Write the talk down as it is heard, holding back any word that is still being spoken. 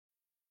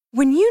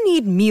When you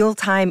need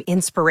mealtime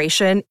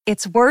inspiration,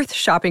 it's worth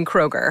shopping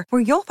Kroger,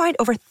 where you'll find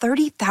over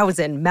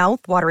 30,000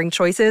 mouth-watering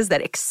choices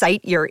that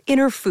excite your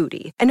inner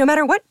foodie. And no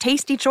matter what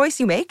tasty choice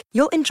you make,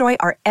 you'll enjoy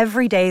our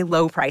everyday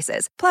low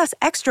prices, plus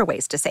extra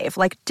ways to save,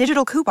 like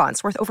digital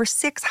coupons worth over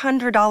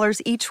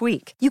 $600 each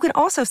week. You can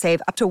also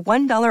save up to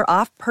 $1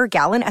 off per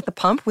gallon at the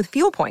pump with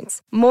fuel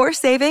points. More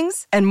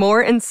savings and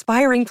more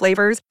inspiring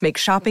flavors make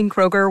shopping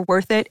Kroger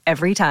worth it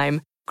every time.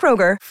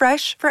 Kroger,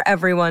 fresh for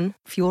everyone.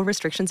 Fuel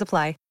restrictions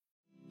apply.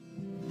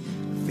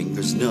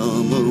 Fingers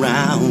numb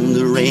around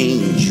the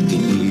range, you can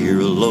hear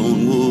a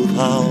lone wolf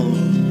howl.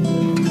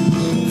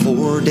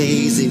 4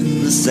 days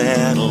in the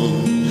saddle,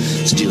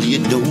 still you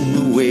don't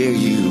know where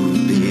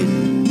you've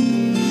been.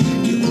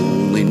 You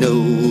only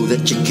know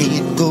that you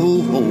can't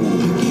go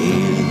home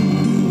again.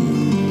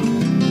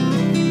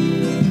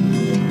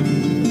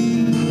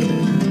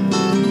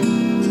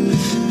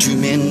 2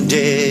 men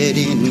dead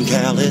in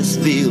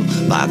Callisville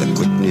by the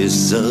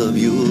quickness of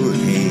your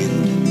hand.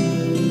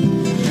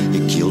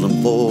 Killed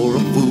them for a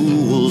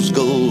fool's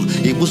gold.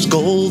 It was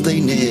gold they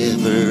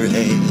never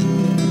had.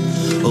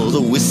 Oh,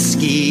 the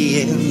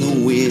whiskey and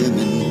the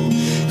women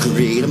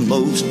create a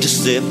most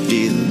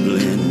deceptive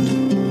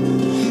blend.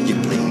 You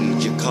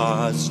played your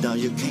cards, now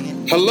you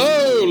can't.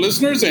 Hello,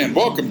 listeners, and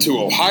welcome to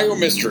Ohio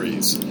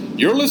Mysteries.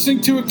 You're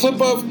listening to a clip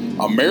of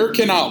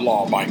American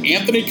Outlaw by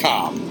Anthony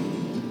Cobb.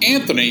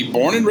 Anthony,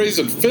 born and raised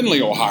in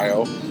Findlay,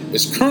 Ohio,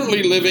 is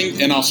currently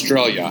living in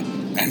Australia,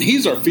 and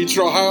he's our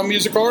featured Ohio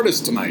music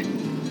artist tonight.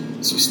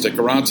 So stick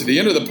around to the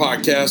end of the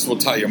podcast. We'll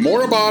tell you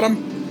more about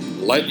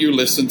him, let you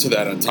listen to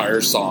that entire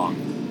song.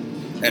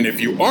 And if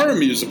you are a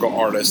musical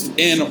artist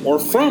in or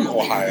from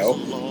Ohio,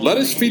 let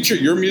us feature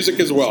your music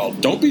as well.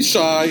 Don't be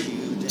shy.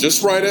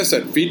 Just write us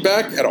at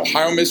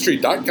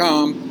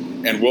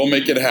feedback@ohiomystery.com and we'll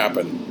make it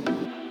happen.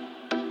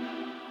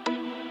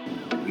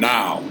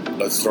 Now,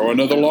 let's throw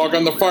another log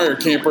on the fire,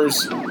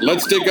 campers.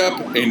 Let's dig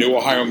up a new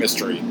Ohio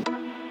mystery.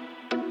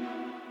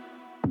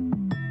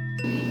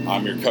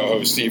 I'm your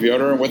co-host, Steve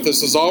Yoder, and with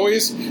us, as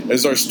always,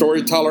 is our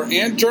storyteller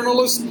and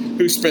journalist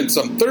who spent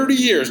some 30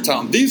 years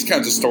telling these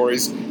kinds of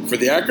stories for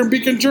the Akron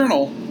Beacon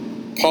Journal,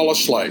 Paula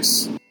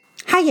Schleiss.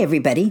 Hi,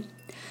 everybody.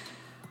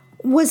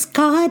 Was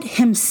God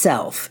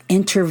himself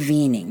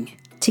intervening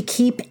to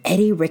keep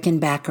Eddie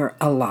Rickenbacker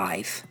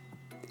alive?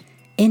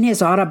 In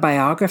his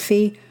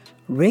autobiography,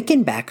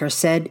 Rickenbacker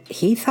said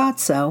he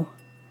thought so.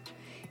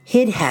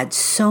 He'd had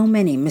so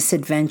many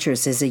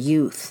misadventures as a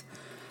youth,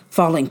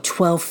 falling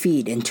 12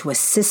 feet into a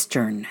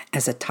cistern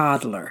as a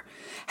toddler,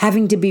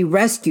 having to be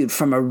rescued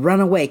from a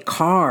runaway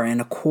car in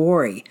a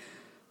quarry,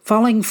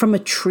 falling from a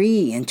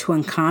tree into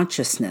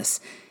unconsciousness.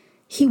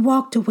 He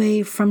walked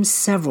away from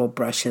several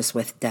brushes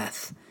with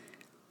death.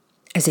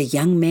 As a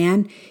young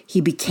man,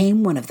 he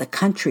became one of the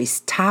country's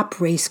top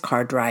race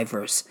car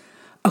drivers,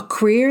 a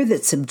career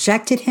that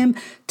subjected him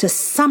to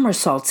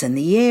somersaults in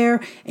the air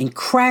and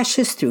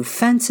crashes through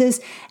fences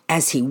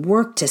as he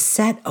worked to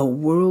set a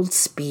world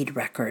speed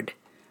record.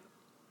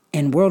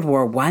 In World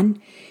War I,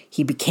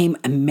 he became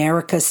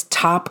America's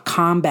top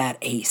combat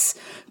ace,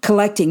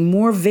 collecting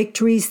more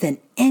victories than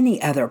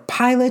any other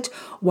pilot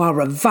while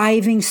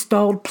reviving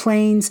stalled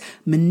planes,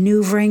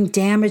 maneuvering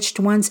damaged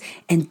ones,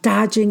 and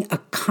dodging a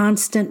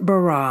constant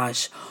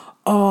barrage,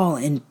 all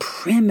in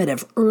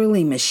primitive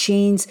early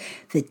machines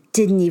that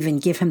didn't even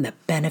give him the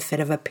benefit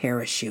of a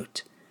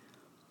parachute.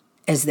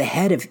 As the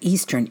head of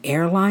Eastern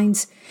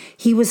Airlines,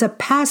 he was a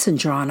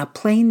passenger on a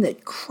plane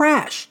that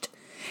crashed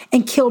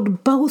and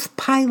killed both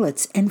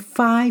pilots and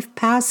 5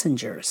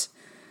 passengers.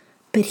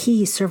 But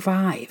he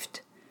survived.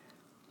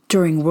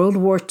 During World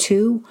War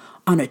II,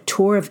 on a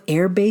tour of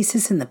air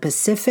bases in the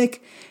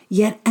Pacific,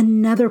 yet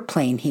another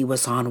plane he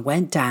was on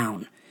went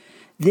down,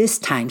 this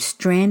time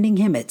stranding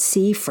him at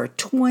sea for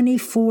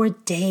 24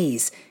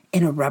 days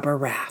in a rubber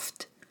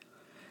raft.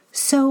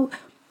 So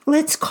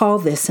let's call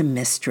this a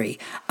mystery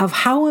of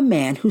how a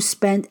man who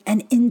spent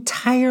an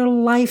entire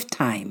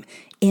lifetime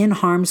in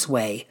harm's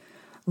way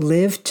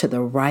lived to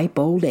the ripe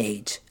old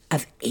age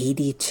of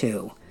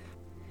 82.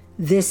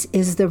 This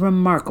is the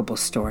remarkable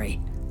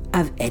story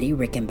of Eddie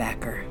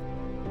Rickenbacker.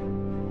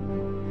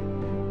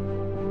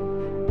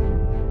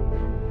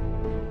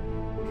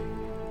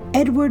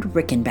 Edward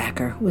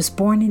Rickenbacker was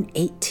born in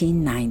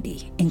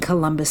 1890 in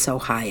Columbus,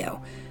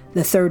 Ohio,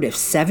 the third of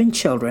 7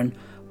 children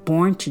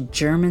born to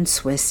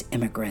German-Swiss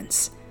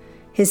immigrants.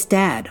 His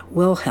dad,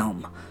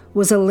 Wilhelm,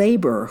 was a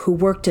laborer who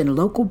worked in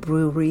local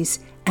breweries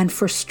and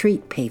for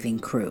street paving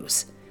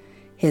crews.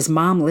 His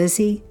mom,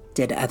 Lizzie,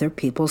 did other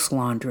people's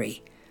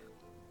laundry.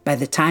 By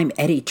the time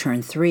Eddie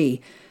turned 3,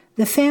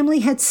 the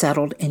family had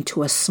settled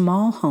into a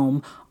small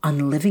home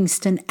on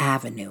Livingston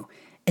Avenue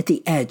at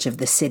the edge of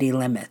the city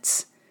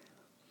limits.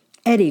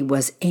 Eddie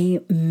was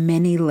a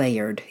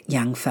many-layered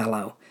young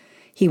fellow.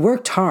 He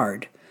worked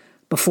hard.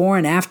 Before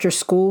and after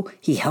school,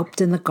 he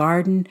helped in the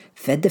garden,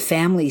 fed the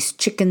family's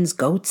chickens,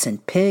 goats,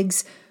 and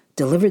pigs,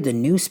 delivered the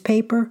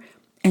newspaper,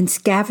 and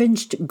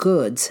scavenged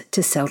goods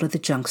to sell to the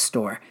junk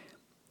store.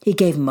 He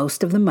gave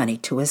most of the money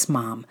to his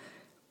mom.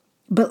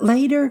 But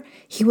later,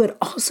 he would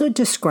also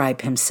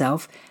describe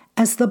himself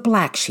as the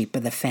black sheep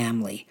of the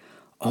family,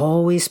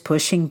 always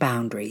pushing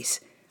boundaries.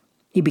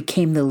 He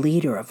became the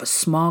leader of a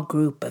small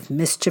group of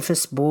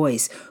mischievous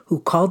boys who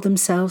called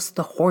themselves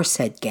the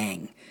Horsehead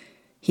Gang.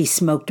 He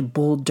smoked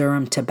Bull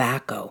Durham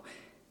tobacco,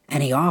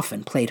 and he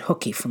often played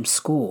hooky from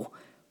school.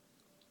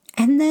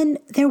 And then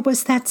there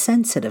was that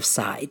sensitive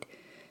side.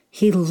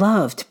 He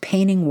loved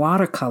painting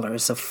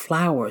watercolors of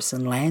flowers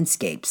and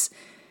landscapes,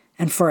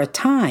 and for a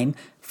time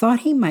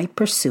thought he might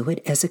pursue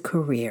it as a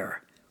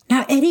career.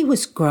 Now, Eddie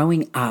was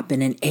growing up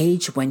in an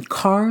age when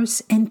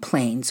cars and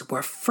planes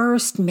were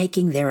first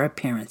making their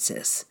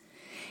appearances,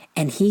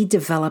 and he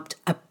developed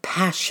a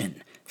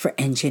passion for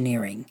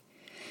engineering.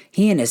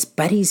 He and his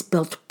buddies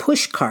built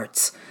push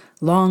carts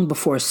long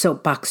before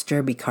soapbox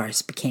derby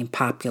cars became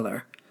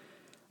popular.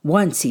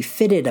 Once he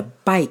fitted a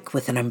bike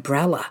with an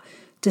umbrella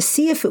to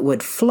see if it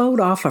would float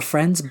off a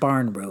friend's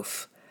barn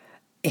roof.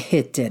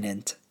 It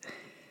didn't.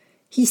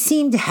 He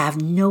seemed to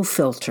have no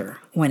filter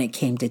when it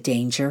came to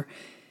danger.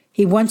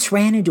 He once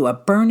ran into a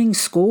burning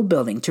school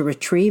building to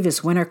retrieve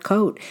his winter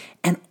coat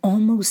and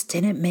almost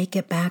didn't make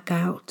it back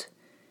out.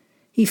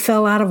 He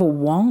fell out of a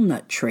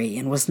walnut tree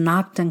and was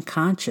knocked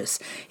unconscious.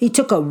 He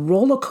took a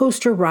roller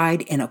coaster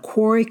ride in a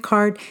quarry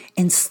cart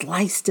and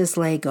sliced his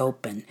leg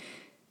open.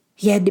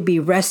 He had to be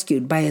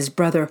rescued by his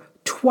brother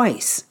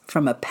twice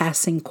from a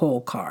passing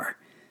coal car.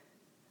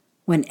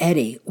 When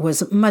Eddie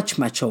was much,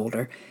 much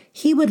older,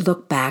 he would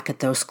look back at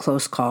those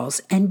close calls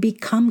and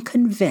become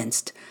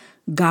convinced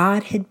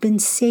God had been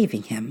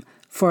saving him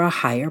for a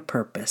higher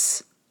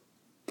purpose.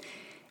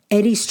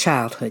 Eddie's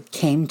childhood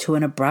came to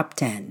an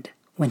abrupt end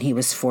when he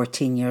was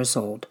 14 years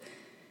old.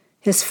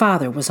 His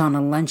father was on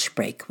a lunch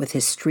break with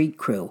his street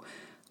crew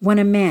when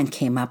a man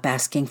came up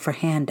asking for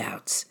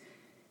handouts.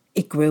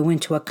 It grew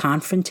into a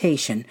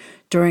confrontation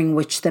during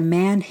which the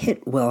man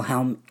hit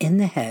Wilhelm in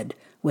the head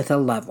with a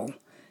level.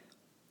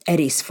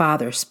 Eddie's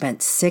father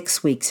spent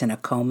 6 weeks in a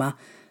coma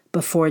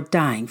before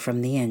dying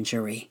from the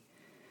injury.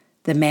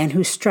 The man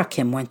who struck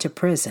him went to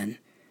prison,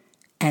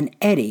 and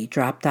Eddie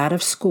dropped out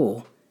of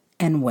school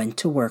and went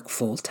to work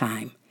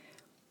full-time.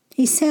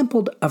 He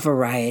sampled a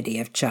variety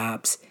of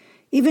jobs,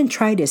 even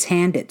tried his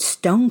hand at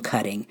stone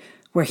cutting,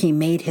 where he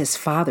made his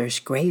father's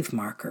grave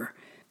marker.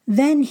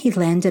 Then he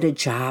landed a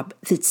job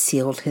that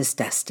sealed his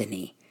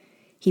destiny.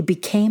 He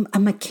became a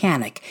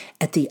mechanic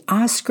at the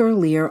Oscar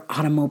Lear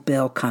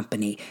Automobile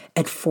Company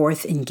at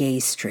 4th and Gay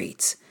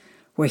Streets,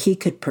 where he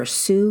could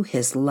pursue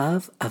his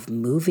love of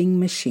moving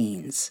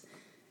machines.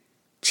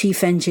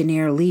 Chief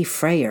Engineer Lee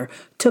Freyer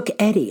took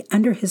Eddie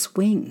under his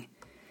wing,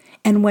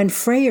 and when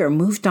Freyer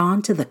moved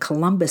on to the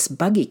Columbus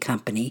Buggy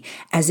Company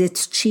as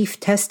its chief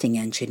testing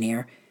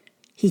engineer,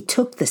 he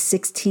took the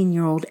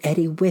 16-year-old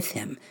Eddie with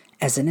him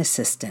as an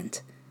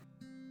assistant.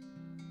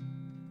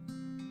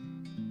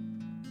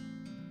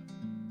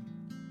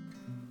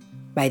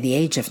 By the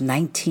age of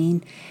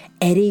 19,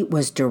 Eddie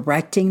was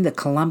directing the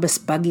Columbus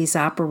Buggies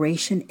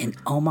operation in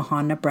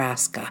Omaha,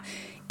 Nebraska,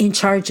 in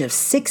charge of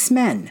 6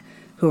 men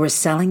who were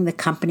selling the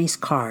company's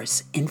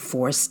cars in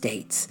 4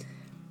 states.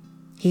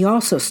 He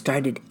also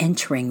started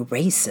entering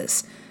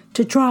races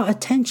to draw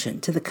attention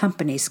to the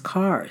company's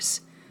cars.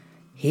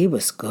 He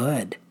was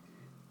good,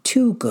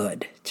 too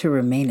good to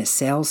remain a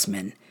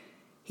salesman.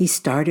 He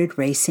started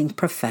racing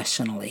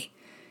professionally.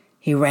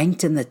 He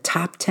ranked in the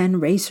top 10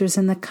 racers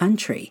in the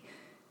country,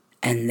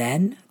 and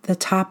then the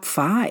top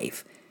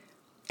 5.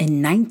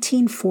 In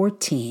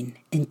 1914,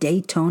 in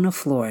Daytona,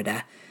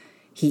 Florida,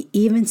 he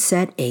even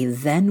set a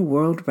then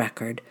world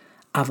record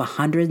of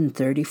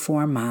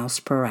 134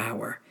 miles per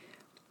hour.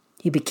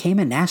 He became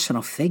a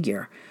national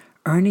figure,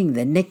 earning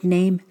the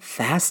nickname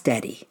Fast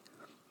Eddie.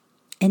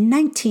 In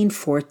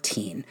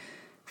 1914,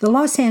 the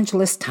Los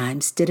Angeles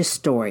Times did a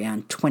story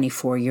on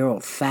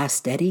 24-year-old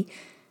Fast Eddie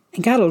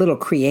and got a little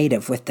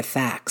creative with the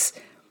facts.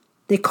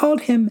 They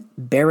called him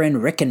Baron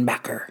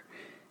Rickenbacker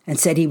and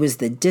said he was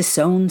the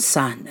disowned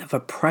son of a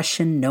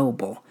Prussian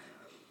noble.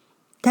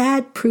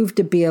 That proved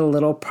to be a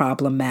little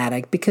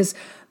problematic because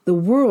the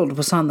world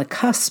was on the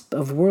cusp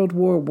of World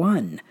War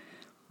I.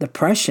 The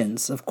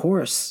Prussians, of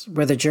course,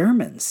 were the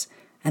Germans,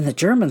 and the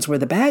Germans were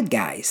the bad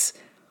guys.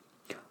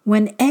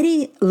 When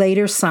Eddie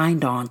later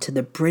signed on to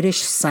the British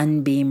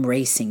Sunbeam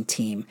racing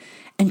team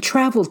and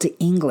traveled to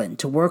England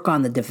to work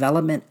on the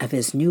development of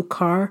his new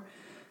car,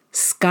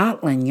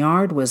 Scotland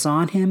Yard was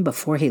on him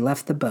before he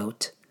left the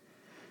boat.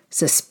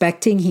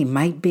 Suspecting he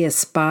might be a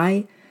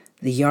spy,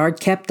 the Yard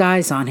kept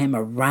eyes on him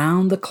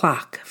around the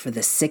clock for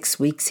the 6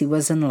 weeks he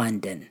was in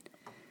London.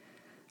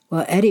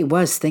 Well, Eddie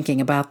was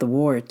thinking about the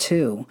war,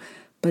 too,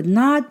 but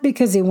not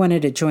because he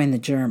wanted to join the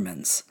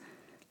Germans.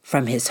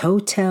 From his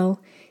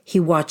hotel, he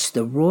watched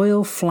the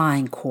Royal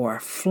Flying Corps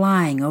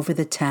flying over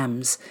the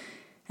Thames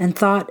and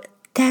thought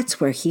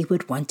that's where he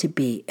would want to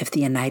be if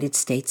the United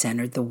States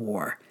entered the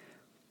war.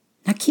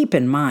 Now keep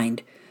in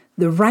mind,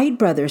 the Wright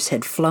brothers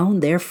had flown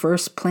their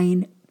first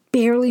plane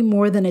barely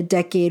more than a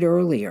decade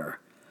earlier.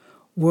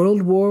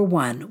 World War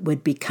I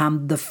would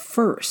become the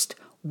first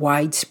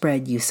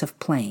widespread use of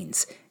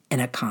planes in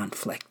a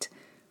conflict.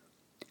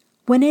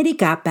 When Eddie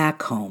got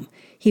back home,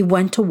 he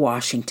went to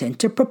Washington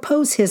to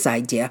propose his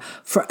idea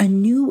for a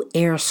new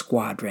air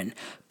squadron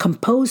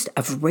composed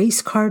of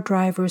race car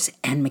drivers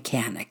and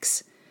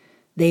mechanics.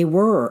 They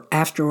were,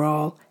 after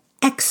all,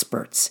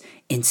 experts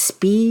in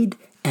speed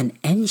and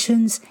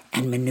engines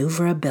and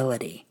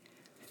maneuverability.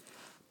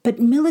 But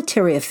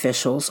military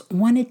officials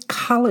wanted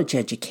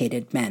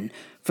college-educated men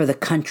for the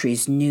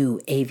country's new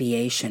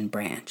aviation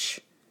branch.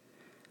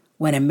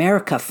 When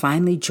America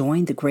finally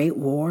joined the Great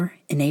War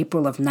in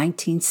April of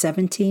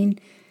 1917,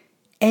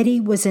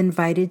 Eddie was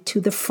invited to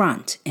the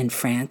front in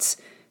France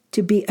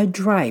to be a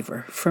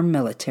driver for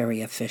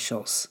military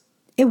officials.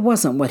 It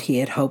wasn't what he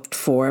had hoped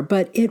for,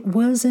 but it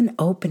was an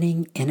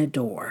opening in a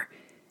door,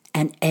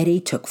 and Eddie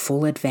took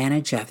full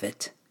advantage of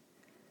it.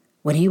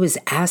 When he was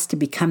asked to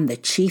become the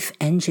chief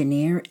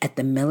engineer at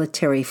the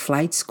military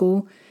flight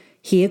school,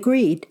 he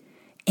agreed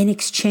in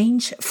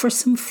exchange for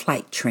some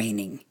flight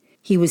training.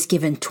 He was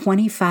given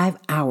 25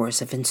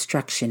 hours of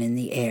instruction in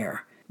the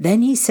air.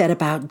 Then he set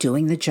about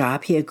doing the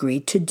job he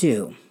agreed to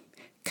do,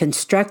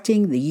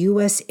 constructing the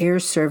U.S. Air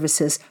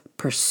Service's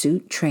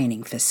Pursuit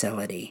Training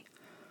Facility.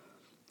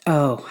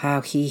 Oh, how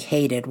he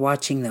hated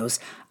watching those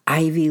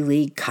Ivy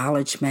League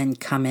college men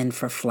come in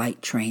for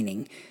flight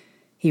training.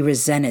 He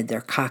resented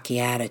their cocky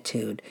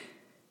attitude.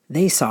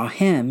 They saw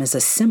him as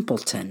a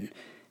simpleton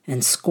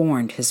and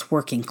scorned his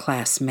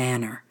working-class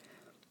manner.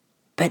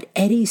 But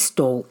Eddie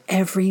stole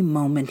every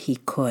moment he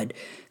could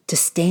to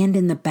stand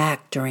in the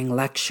back during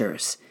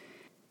lectures,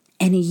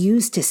 and he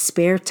used his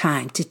spare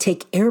time to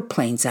take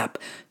airplanes up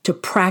to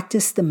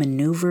practice the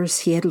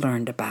maneuvers he had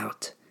learned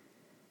about.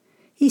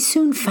 He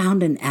soon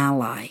found an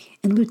ally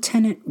in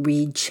Lieutenant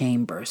Reed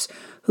Chambers,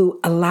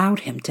 who allowed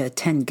him to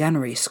attend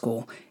gunnery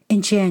school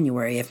in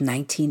January of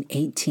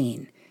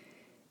 1918.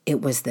 It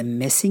was the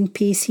missing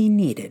piece he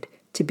needed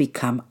to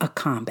become a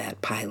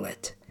combat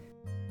pilot.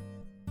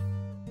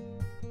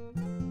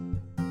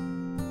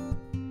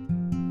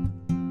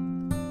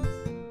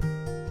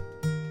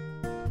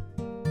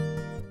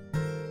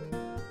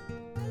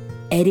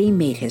 Eddie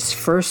made his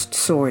first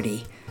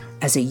sortie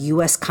as a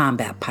U.S.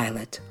 combat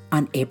pilot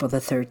on April the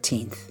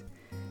 13th.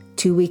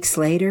 2 weeks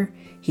later,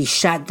 he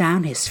shot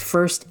down his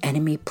first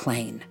enemy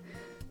plane.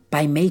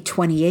 By May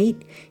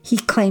 28, he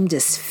claimed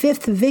his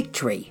fifth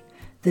victory,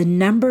 the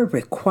number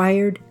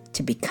required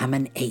to become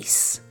an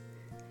ace.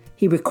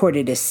 He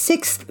recorded his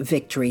sixth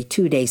victory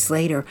 2 days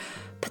later,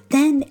 but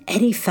then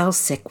Eddie fell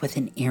sick with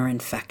an ear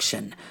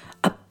infection,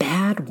 a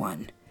bad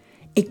one.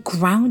 It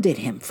grounded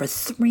him for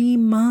 3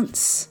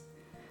 months.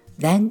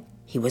 Then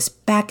he was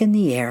back in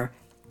the air,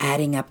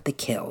 adding up the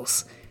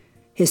kills.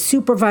 His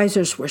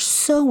supervisors were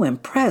so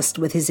impressed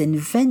with his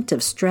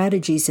inventive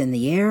strategies in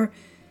the air,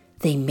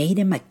 they made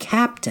him a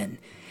captain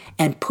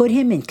and put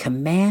him in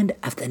command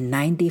of the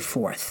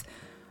 94th,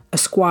 a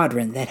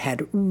squadron that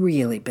had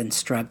really been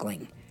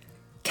struggling.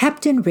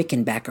 Captain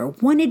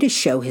Rickenbacker wanted to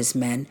show his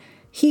men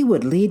he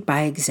would lead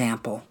by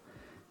example.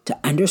 To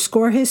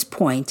underscore his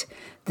point,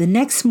 the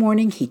next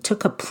morning he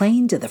took a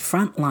plane to the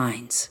front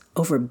lines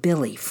over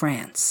Billy,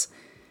 France.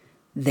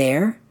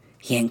 There,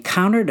 he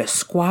encountered a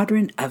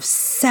squadron of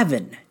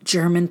 7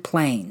 German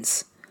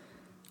planes.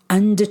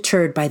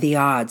 Undeterred by the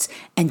odds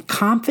and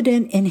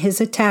confident in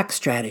his attack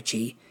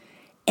strategy,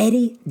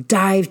 Eddie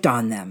dived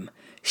on them,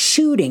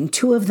 shooting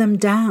 2 of them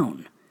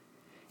down.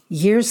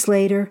 Years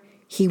later,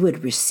 he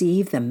would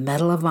receive the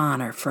Medal of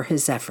Honor for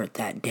his effort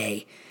that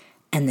day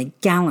and the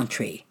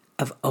gallantry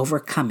of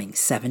overcoming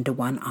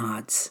 7-to-1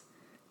 odds.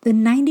 The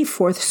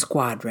 94th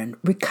Squadron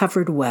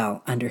recovered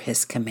well under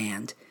his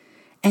command,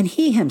 and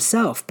he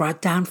himself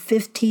brought down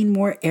 15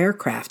 more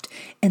aircraft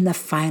in the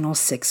final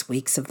 6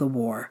 weeks of the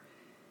war.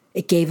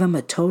 It gave him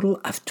a total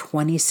of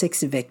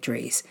 26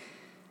 victories.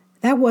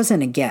 That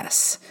wasn't a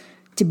guess.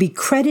 To be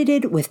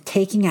credited with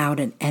taking out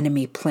an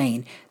enemy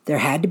plane, there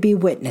had to be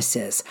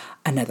witnesses,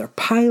 another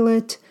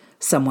pilot,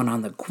 someone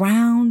on the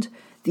ground,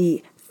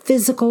 the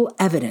physical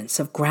evidence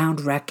of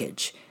ground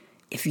wreckage.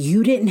 If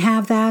you didn't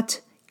have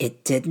that,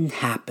 it didn't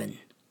happen.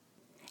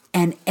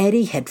 And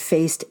Eddie had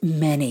faced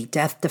many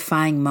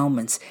death-defying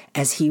moments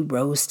as he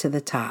rose to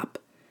the top.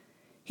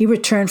 He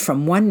returned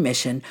from one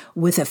mission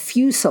with a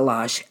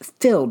fuselage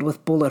filled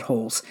with bullet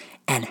holes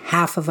and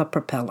half of a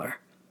propeller.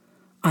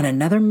 On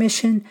another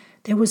mission,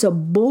 there was a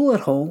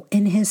bullet hole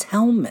in his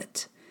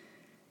helmet.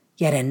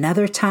 Yet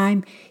another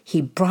time,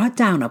 he brought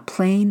down a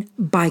plane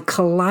by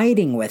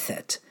colliding with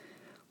it.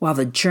 While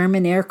the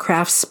German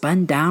aircraft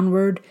spun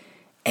downward,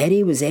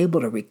 Eddie was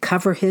able to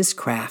recover his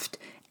craft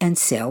and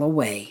sail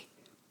away.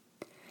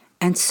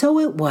 And so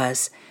it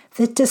was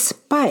that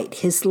despite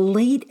his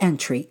late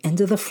entry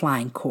into the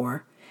Flying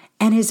Corps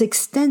and his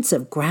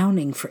extensive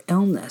grounding for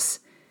illness,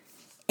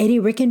 Eddie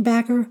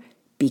Rickenbacker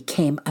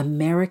became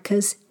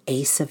America's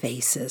ace of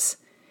aces.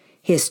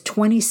 His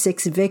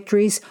 26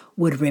 victories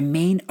would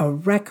remain a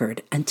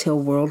record until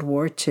World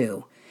War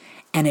II,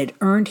 and it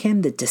earned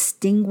him the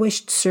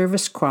Distinguished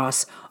Service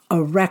Cross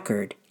a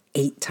record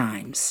 8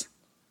 times.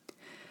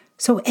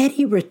 So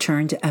Eddie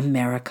returned to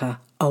America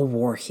a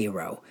war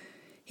hero.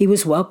 He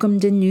was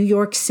welcomed in New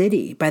York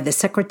City by the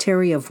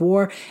Secretary of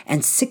War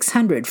and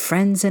 600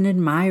 friends and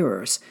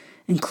admirers,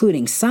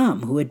 including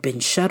some who had been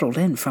shuttled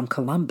in from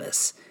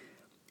Columbus.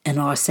 In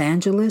Los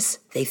Angeles,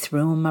 they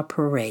threw him a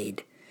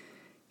parade.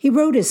 He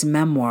wrote his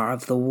memoir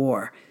of the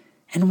war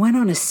and went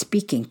on a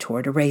speaking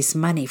tour to raise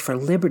money for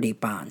Liberty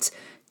bonds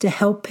to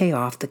help pay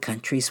off the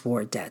country's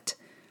war debt.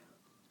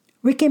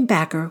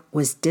 Rickenbacker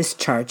was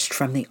discharged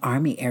from the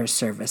Army Air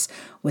Service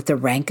with the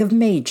rank of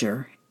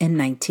major in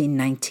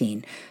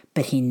 1919,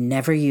 but he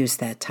never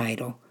used that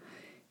title.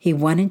 He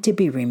wanted to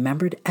be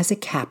remembered as a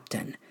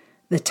captain,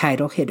 the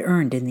title he'd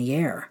earned in the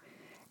air,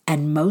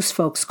 and most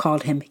folks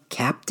called him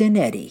Captain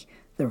Eddie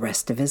the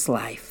rest of his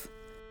life.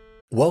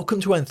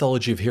 Welcome to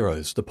Anthology of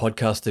Heroes, the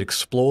podcast that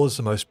explores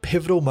the most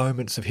pivotal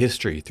moments of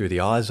history through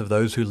the eyes of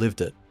those who lived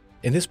it.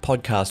 In this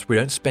podcast, we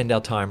don't spend our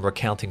time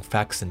recounting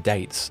facts and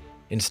dates.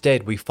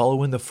 Instead, we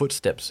follow in the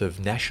footsteps of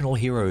national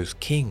heroes,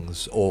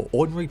 kings, or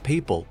ordinary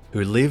people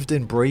who lived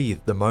and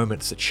breathed the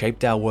moments that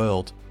shaped our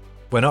world.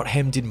 We're not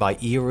hemmed in by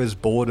eras,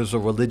 borders,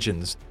 or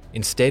religions.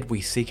 Instead, we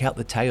seek out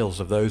the tales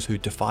of those who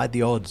defied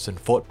the odds and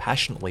fought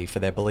passionately for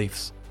their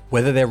beliefs.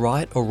 Whether they're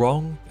right or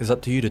wrong is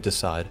up to you to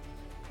decide.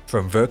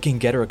 From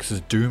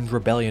Vercingetorix's doomed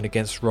rebellion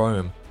against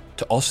Rome,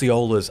 to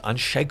Osceola's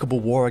unshakable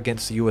war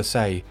against the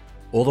USA,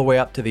 all the way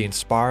up to the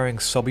inspiring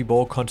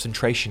Sobibor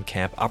concentration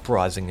camp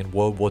uprising in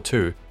World War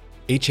II,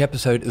 each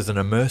episode is an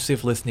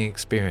immersive listening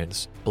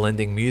experience,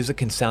 blending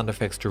music and sound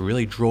effects to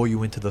really draw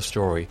you into the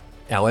story.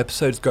 Our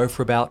episodes go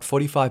for about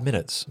 45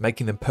 minutes,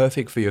 making them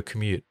perfect for your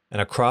commute,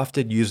 and are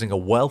crafted using a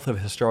wealth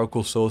of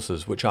historical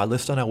sources, which I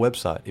list on our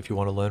website if you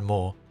want to learn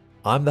more.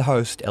 I'm the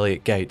host,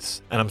 Elliot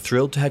Gates, and I'm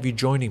thrilled to have you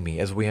joining me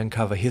as we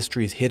uncover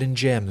history's hidden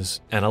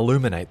gems and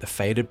illuminate the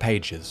faded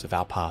pages of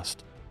our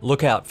past.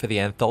 Look out for the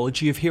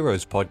Anthology of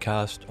Heroes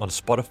podcast on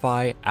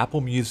Spotify,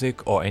 Apple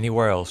Music, or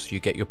anywhere else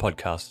you get your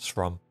podcasts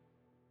from.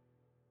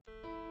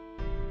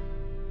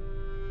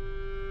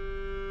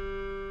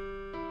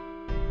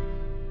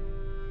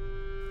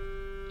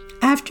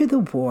 After the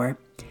war,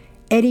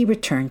 Eddie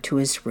returned to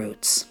his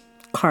roots,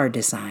 car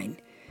design.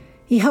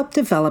 He helped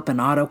develop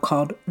an auto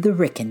called the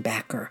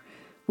Rickenbacker,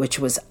 which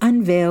was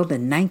unveiled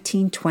in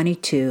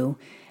 1922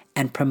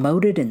 and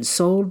promoted and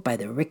sold by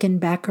the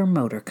Rickenbacker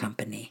Motor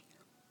Company.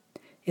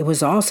 It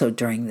was also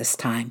during this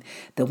time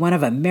that one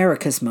of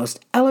America's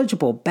most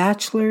eligible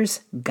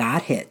bachelors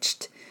got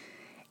hitched.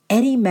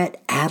 Eddie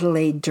met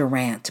Adelaide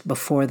Durant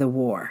before the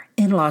war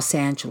in Los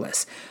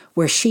Angeles,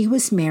 where she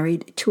was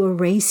married to a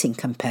racing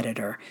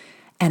competitor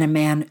and a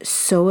man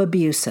so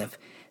abusive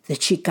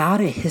that she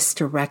got a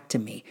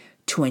hysterectomy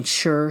to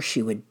ensure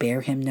she would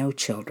bear him no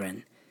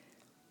children.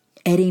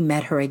 Eddie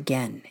met her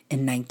again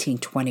in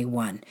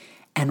 1921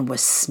 and was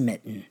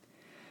smitten.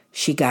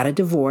 She got a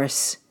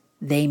divorce,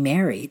 they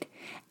married,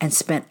 and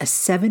spent a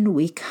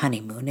 7-week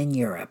honeymoon in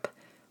Europe.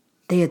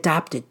 They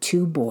adopted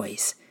 2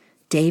 boys,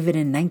 David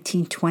in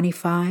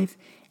 1925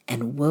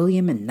 and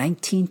William in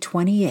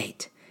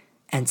 1928,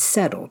 and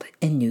settled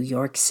in New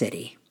York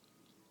City.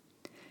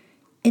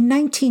 In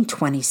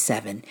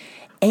 1927,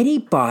 Eddie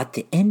bought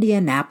the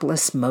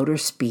Indianapolis Motor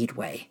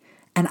Speedway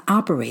and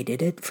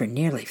operated it for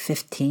nearly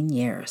 15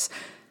 years,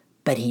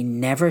 but he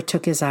never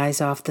took his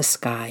eyes off the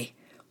sky.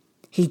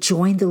 He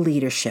joined the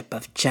leadership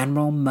of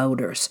General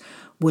Motors,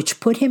 which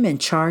put him in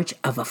charge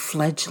of a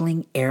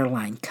fledgling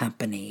airline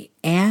company,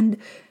 and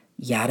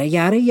yada,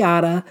 yada,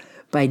 yada.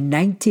 By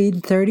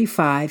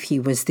 1935, he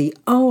was the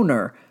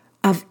owner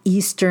of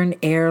Eastern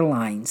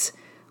Airlines,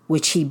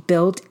 which he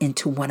built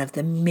into one of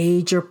the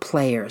major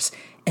players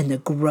in the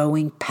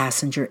growing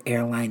passenger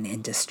airline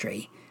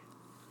industry.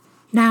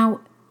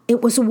 Now,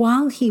 it was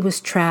while he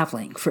was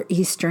traveling for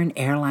Eastern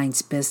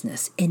Airlines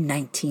business in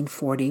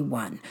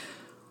 1941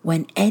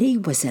 when Eddie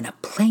was in a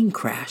plane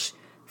crash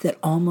that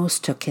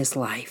almost took his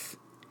life.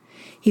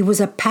 He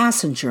was a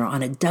passenger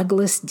on a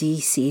Douglas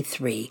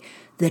DC-3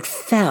 that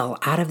fell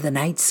out of the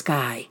night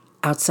sky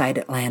outside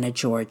Atlanta,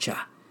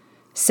 Georgia.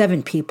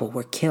 7 people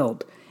were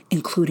killed,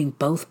 including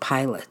both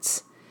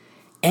pilots.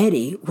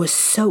 Eddie was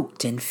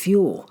soaked in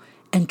fuel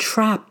and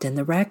trapped in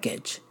the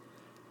wreckage.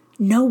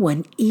 No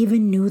one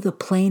even knew the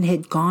plane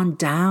had gone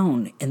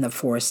down in the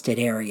forested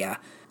area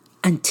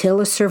until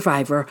a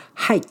survivor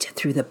hiked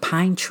through the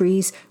pine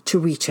trees to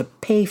reach a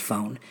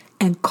payphone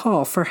and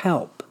call for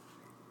help.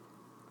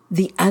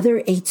 The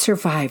other 8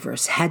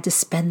 survivors had to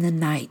spend the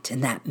night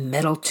in that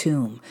metal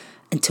tomb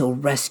until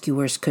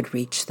rescuers could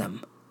reach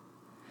them.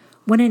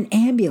 When an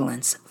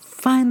ambulance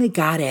finally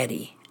got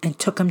Eddie and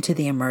took him to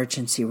the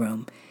emergency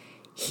room,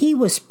 he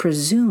was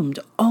presumed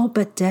all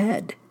but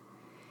dead.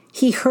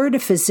 He heard a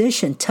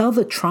physician tell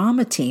the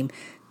trauma team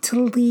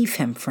to leave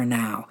him for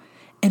now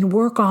and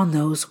work on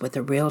those with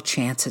a real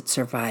chance at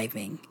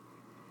surviving.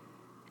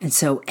 And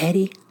so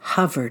Eddie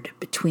hovered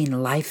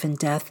between life and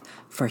death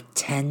for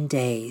 10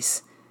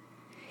 days.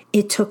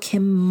 It took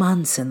him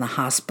months in the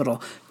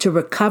hospital to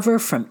recover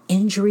from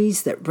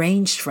injuries that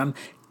ranged from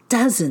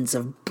dozens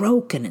of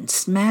broken and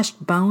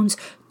smashed bones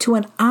to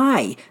an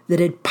eye that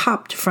had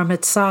popped from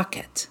its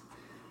socket.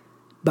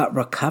 But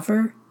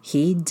recover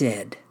he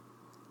did.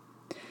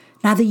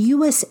 Now, the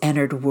U.S.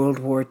 entered World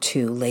War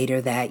II later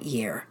that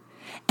year,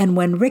 and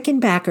when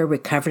Rickenbacker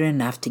recovered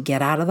enough to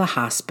get out of the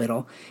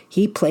hospital,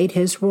 he played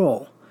his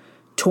role,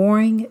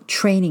 touring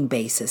training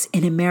bases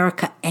in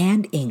America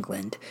and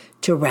England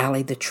to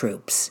rally the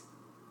troops.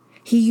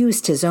 He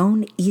used his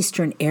own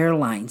Eastern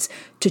Airlines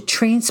to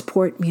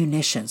transport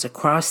munitions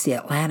across the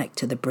Atlantic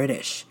to the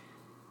British.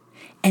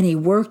 And he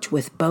worked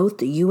with both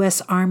the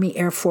U.S. Army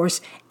Air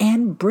Force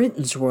and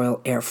Britain's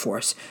Royal Air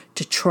Force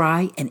to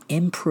try and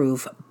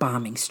improve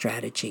bombing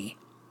strategy.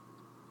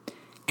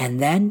 And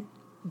then,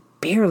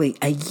 barely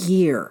a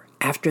year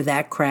after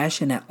that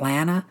crash in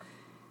Atlanta,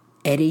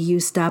 Eddie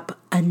used up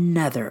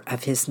another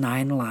of his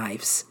 9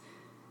 lives.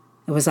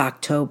 It was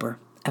October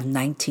of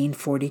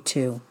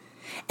 1942,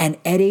 and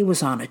Eddie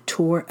was on a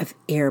tour of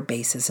air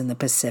bases in the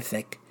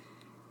Pacific.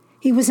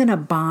 He was in a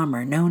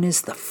bomber known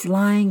as the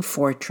Flying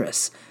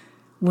Fortress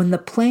when the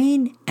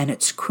plane and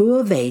its crew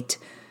of 8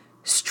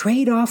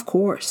 strayed off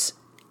course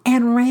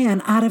and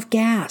ran out of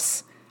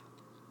gas.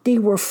 They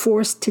were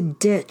forced to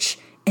ditch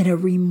in a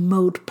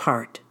remote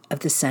part of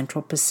the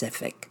Central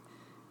Pacific.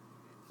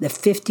 The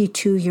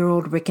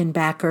 52-year-old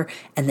Rickenbacker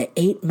and the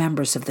 8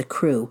 members of the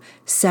crew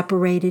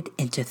separated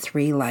into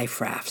 3 life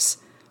rafts.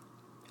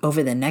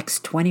 Over the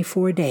next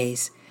 24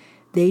 days,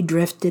 they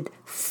drifted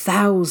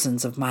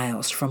thousands of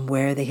miles from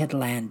where they had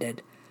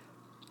landed.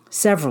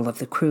 Several of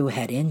the crew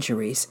had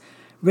injuries.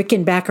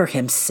 Rickenbacker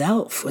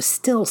himself was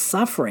still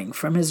suffering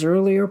from his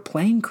earlier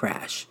plane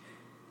crash.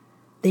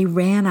 They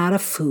ran out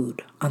of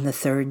food on the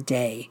 3rd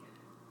day.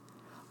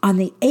 On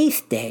the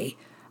 8th day,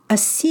 a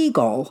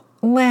seagull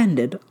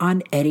landed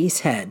on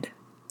Eddie's head.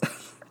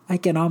 I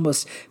can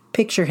almost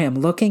picture him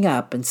looking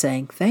up and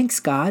saying, "Thanks,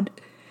 God."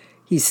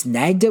 He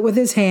snagged it with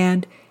his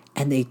hand,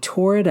 and they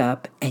tore it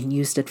up and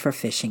used it for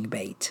fishing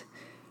bait.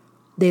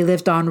 They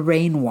lived on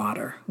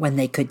rainwater when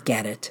they could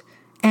get it,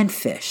 and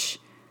fish.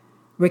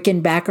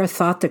 Rickenbacker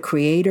thought the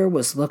Creator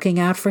was looking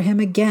out for him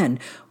again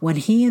when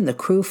he and the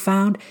crew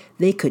found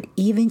they could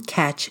even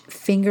catch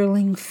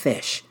fingerling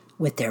fish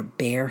with their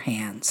bare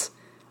hands.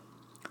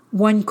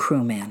 One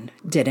crewman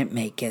didn't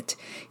make it.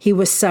 He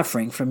was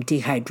suffering from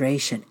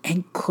dehydration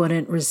and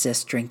couldn't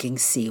resist drinking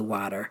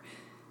seawater.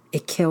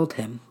 It killed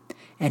him,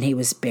 and he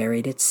was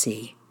buried at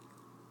sea.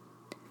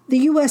 The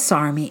U.S.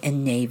 Army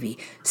and Navy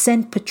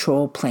sent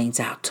patrol planes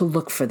out to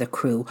look for the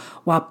crew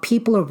while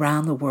people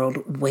around the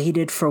world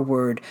waited for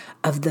word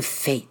of the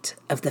fate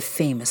of the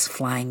famous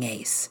flying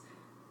ace.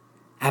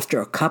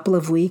 After a couple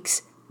of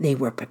weeks, they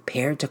were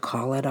prepared to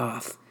call it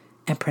off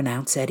and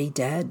pronounce Eddie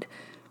dead.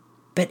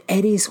 But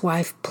Eddie's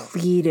wife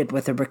pleaded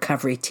with the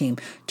recovery team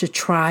to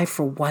try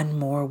for 1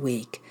 more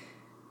week.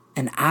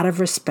 And out of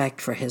respect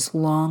for his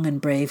long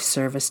and brave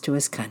service to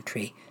his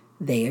country,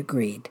 they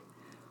agreed.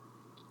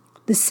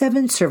 The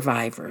 7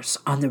 survivors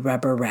on the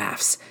rubber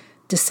rafts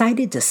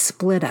decided to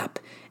split up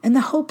in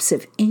the hopes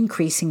of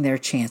increasing their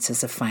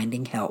chances of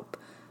finding help.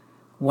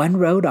 One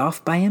rode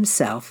off by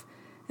himself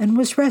and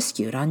was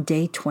rescued on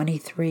day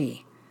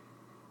 23.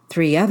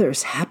 3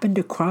 others happened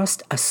to cross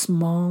a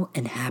small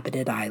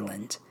inhabited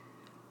island.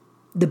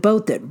 The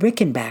boat that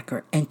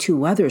Rickenbacker and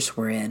 2 others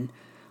were in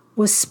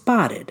was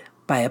spotted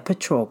by a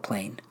patrol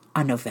plane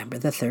on November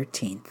the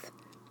 13th.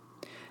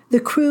 The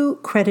crew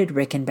credited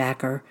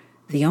Rickenbacker,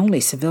 the only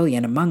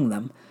civilian among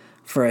them,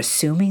 for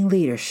assuming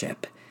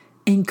leadership,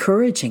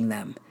 encouraging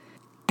them,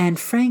 and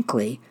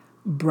frankly,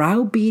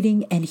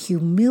 browbeating and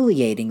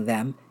humiliating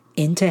them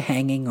into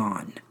hanging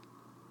on.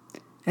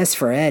 As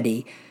for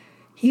Eddie,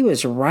 he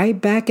was right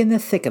back in the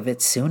thick of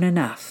it soon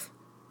enough.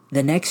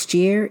 The next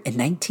year, in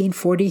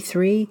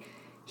 1943,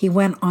 he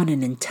went on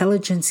an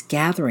intelligence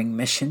gathering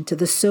mission to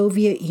the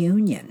Soviet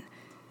Union.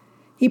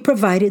 He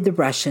provided the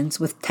Russians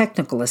with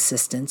technical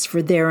assistance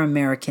for their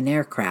American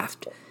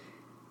aircraft.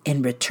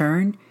 In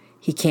return,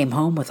 he came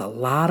home with a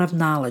lot of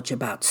knowledge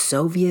about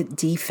Soviet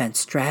defense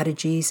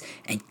strategies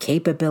and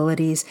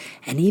capabilities,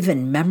 and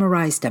even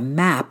memorized a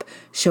map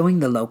showing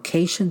the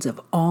locations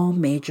of all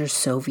major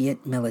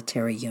Soviet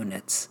military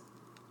units.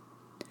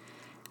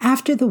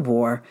 After the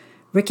war,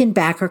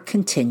 Rickenbacker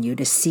continued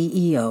as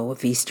CEO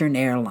of Eastern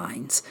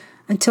Airlines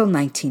until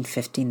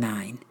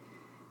 1959.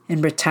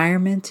 In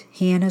retirement,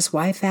 he and his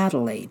wife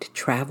Adelaide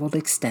traveled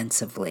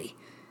extensively.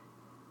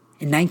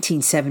 In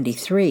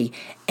 1973,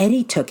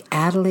 Eddie took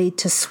Adelaide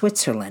to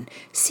Switzerland,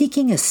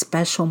 seeking a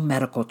special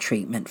medical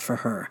treatment for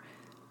her.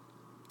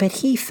 But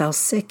he fell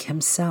sick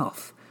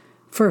himself,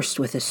 first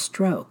with a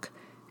stroke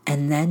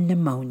and then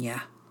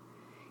pneumonia.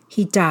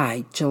 He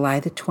died July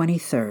the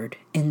 23rd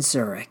in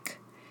Zurich.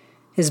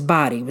 His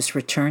body was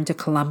returned to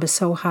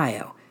Columbus,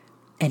 Ohio,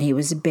 and he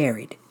was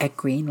buried at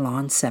Green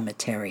Lawn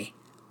Cemetery.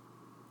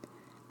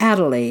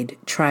 Adelaide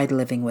tried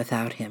living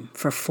without him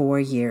for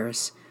 4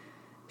 years.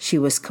 She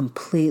was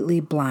completely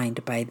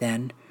blind by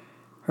then.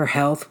 Her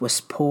health was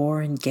poor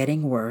and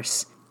getting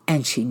worse,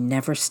 and she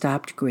never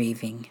stopped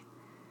grieving.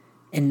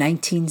 In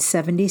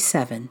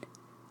 1977,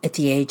 at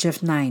the age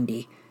of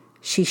 90,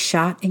 she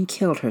shot and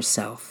killed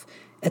herself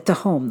at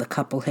the home the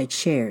couple had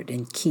shared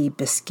in Key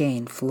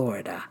Biscayne,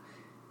 Florida.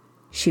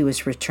 She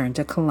was returned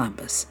to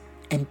Columbus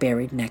and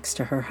buried next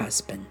to her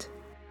husband.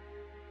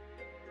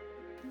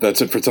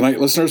 That's it for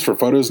tonight, listeners. For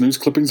photos, news,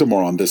 clippings, and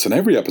more on this and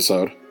every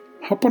episode,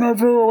 hop on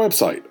over to our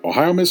website,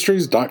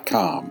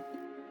 ohiomysteries.com.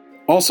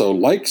 Also,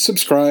 like,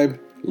 subscribe,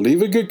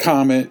 leave a good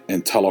comment,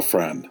 and tell a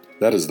friend.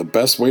 That is the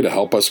best way to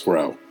help us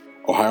grow.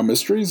 Ohio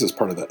Mysteries is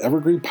part of the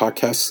Evergreen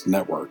Podcasts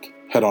Network.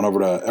 Head on over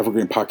to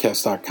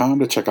evergreenpodcast.com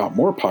to check out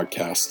more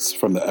podcasts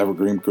from the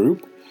Evergreen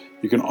Group.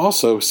 You can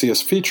also see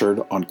us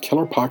featured on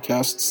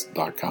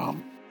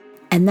killerpodcasts.com.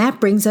 And that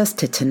brings us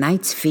to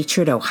tonight's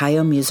featured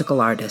Ohio musical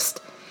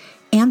artist.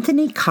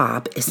 Anthony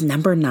Cobb is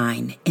number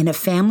 9 in a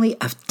family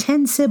of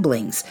 10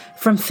 siblings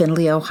from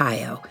Findlay,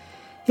 Ohio.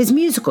 His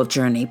musical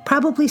journey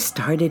probably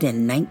started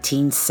in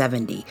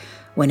 1970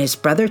 when his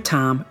brother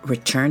Tom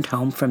returned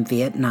home from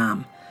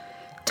Vietnam.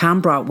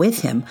 Tom brought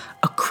with him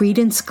a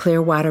Creedence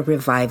Clearwater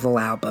Revival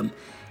album,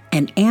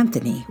 and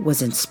Anthony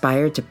was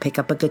inspired to pick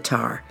up a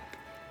guitar.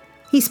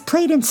 He's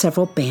played in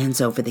several bands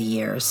over the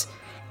years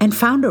and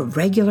found a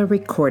regular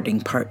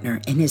recording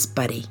partner in his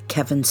buddy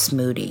Kevin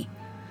Smoody.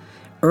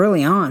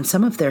 Early on,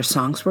 some of their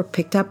songs were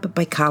picked up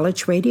by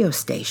college radio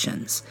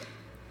stations.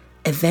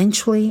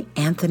 Eventually,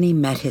 Anthony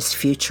met his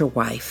future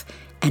wife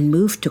and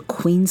moved to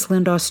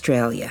Queensland,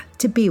 Australia,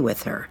 to be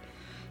with her.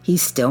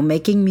 He's still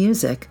making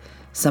music.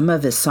 Some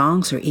of his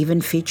songs are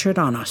even featured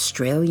on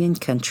Australian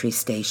country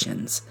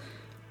stations.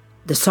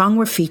 The song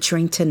we're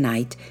featuring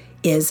tonight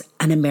is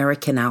An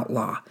American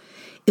Outlaw.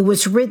 It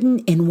was written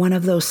in one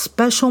of those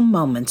special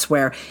moments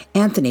where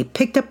Anthony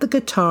picked up the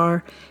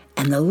guitar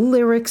and the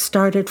lyrics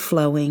started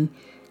flowing,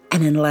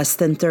 and in less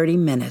than 30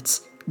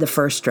 minutes, the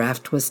first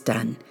draft was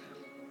done.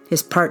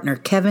 His partner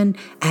Kevin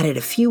added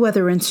a few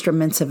other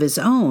instruments of his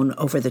own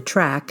over the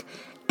track,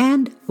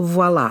 and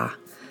voila,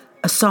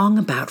 a song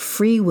about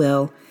free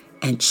will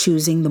and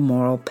choosing the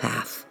moral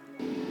path.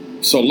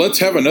 So let's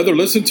have another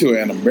listen to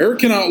An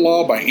American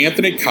Outlaw by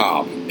Anthony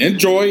Cobb.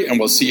 Enjoy, and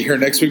we'll see you here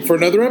next week for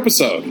another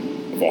episode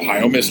of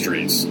Ohio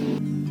Mysteries.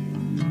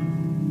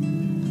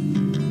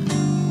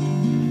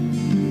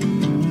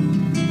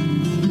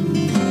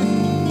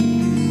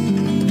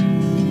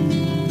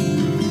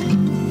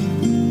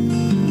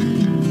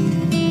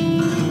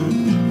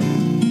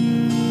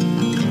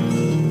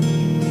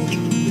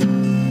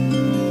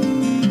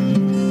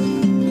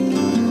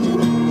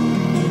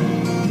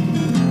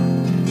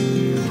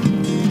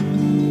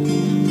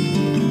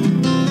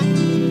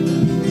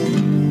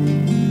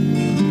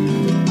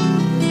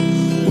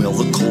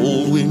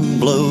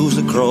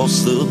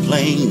 Across the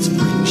plains,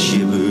 bring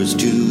shivers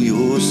to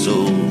your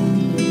soul.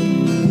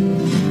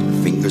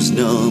 Fingers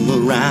numb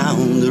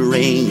around the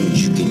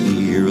range, you can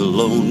hear a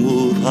lone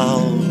wolf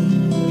howl.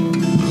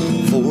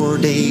 4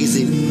 days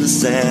in the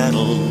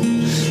saddle,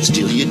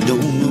 still you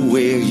don't know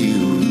where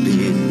you've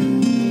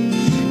been.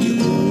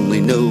 You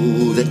only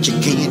know that you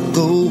can't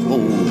go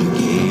home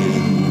again.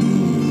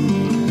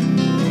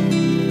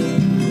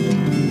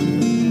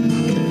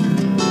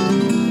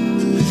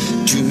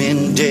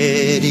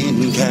 Dead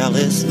in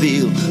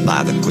Callisville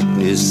by the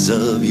quickness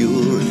of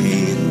your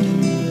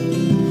hand.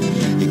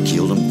 You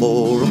killed them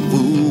for a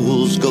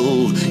fool's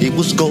gold. It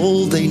was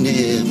gold they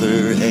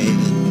never had.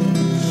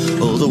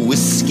 Oh, the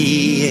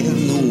whiskey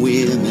and the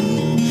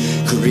women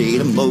create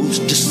a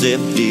most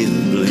deceptive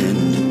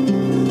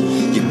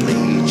blend. You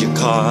played your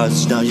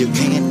cards, now you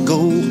can't go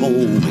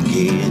home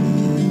again.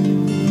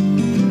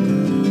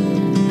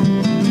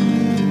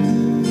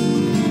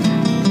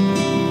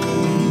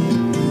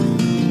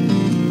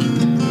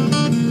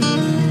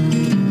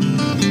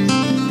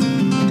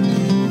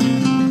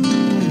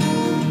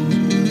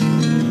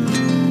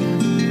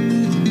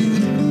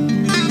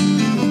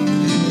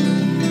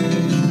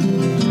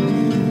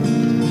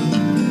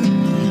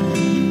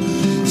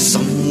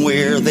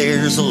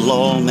 There's a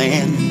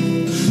lawman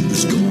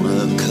who's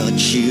gonna cut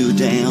you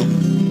down.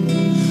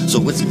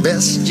 So it's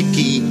best you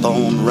keep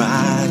on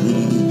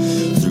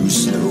riding through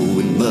snow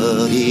and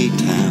muddy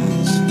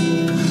towns.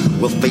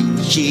 Well,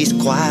 fate, she's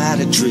quite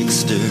a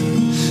trickster,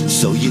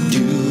 so you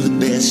do the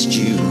best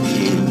you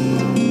can.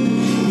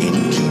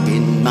 And keep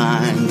in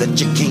mind that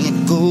you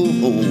can't go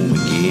home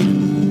again.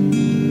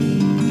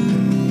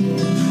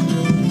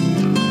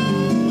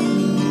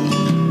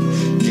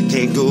 You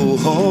can't go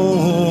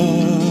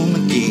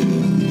home again.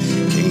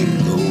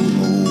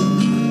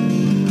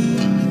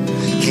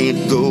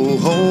 Can't go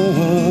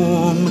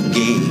home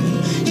again.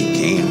 You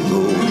can't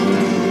go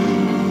home.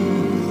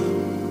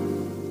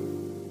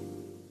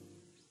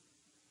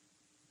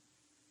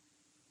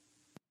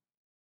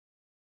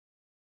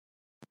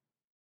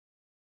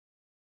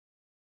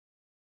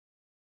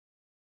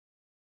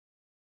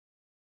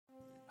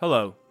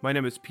 Hello, my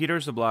name is Peter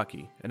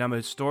Zablocki, and I'm a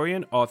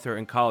historian, author,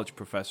 and college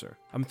professor.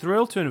 I'm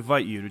thrilled to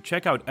invite you to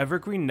check out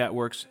Evergreen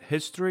Network's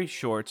History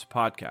Shorts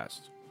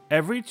podcast.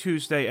 Every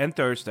Tuesday and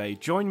Thursday,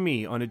 join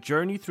me on a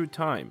journey through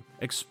time,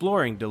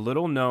 exploring the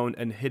little-known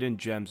and hidden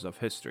gems of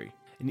history.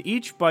 In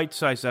each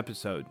bite-sized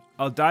episode,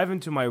 I'll dive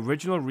into my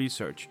original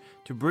research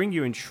to bring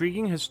you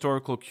intriguing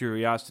historical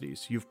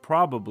curiosities you've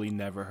probably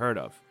never heard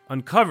of,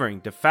 uncovering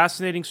the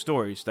fascinating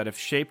stories that have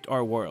shaped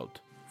our world,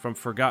 from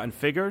forgotten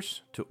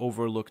figures to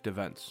overlooked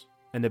events.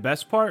 And the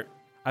best part?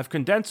 I've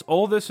condensed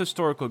all this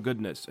historical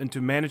goodness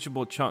into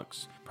manageable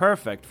chunks,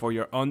 perfect for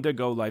your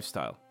on-the-go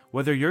lifestyle.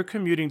 Whether you're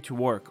commuting to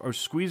work or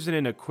squeezing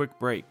in a quick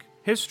break,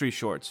 History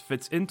Shorts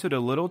fits into the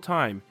little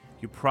time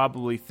you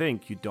probably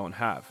think you don't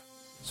have.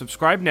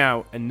 Subscribe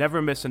now and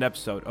never miss an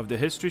episode of the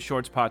History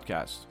Shorts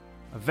podcast,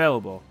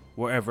 available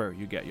wherever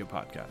you get your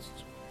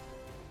podcasts.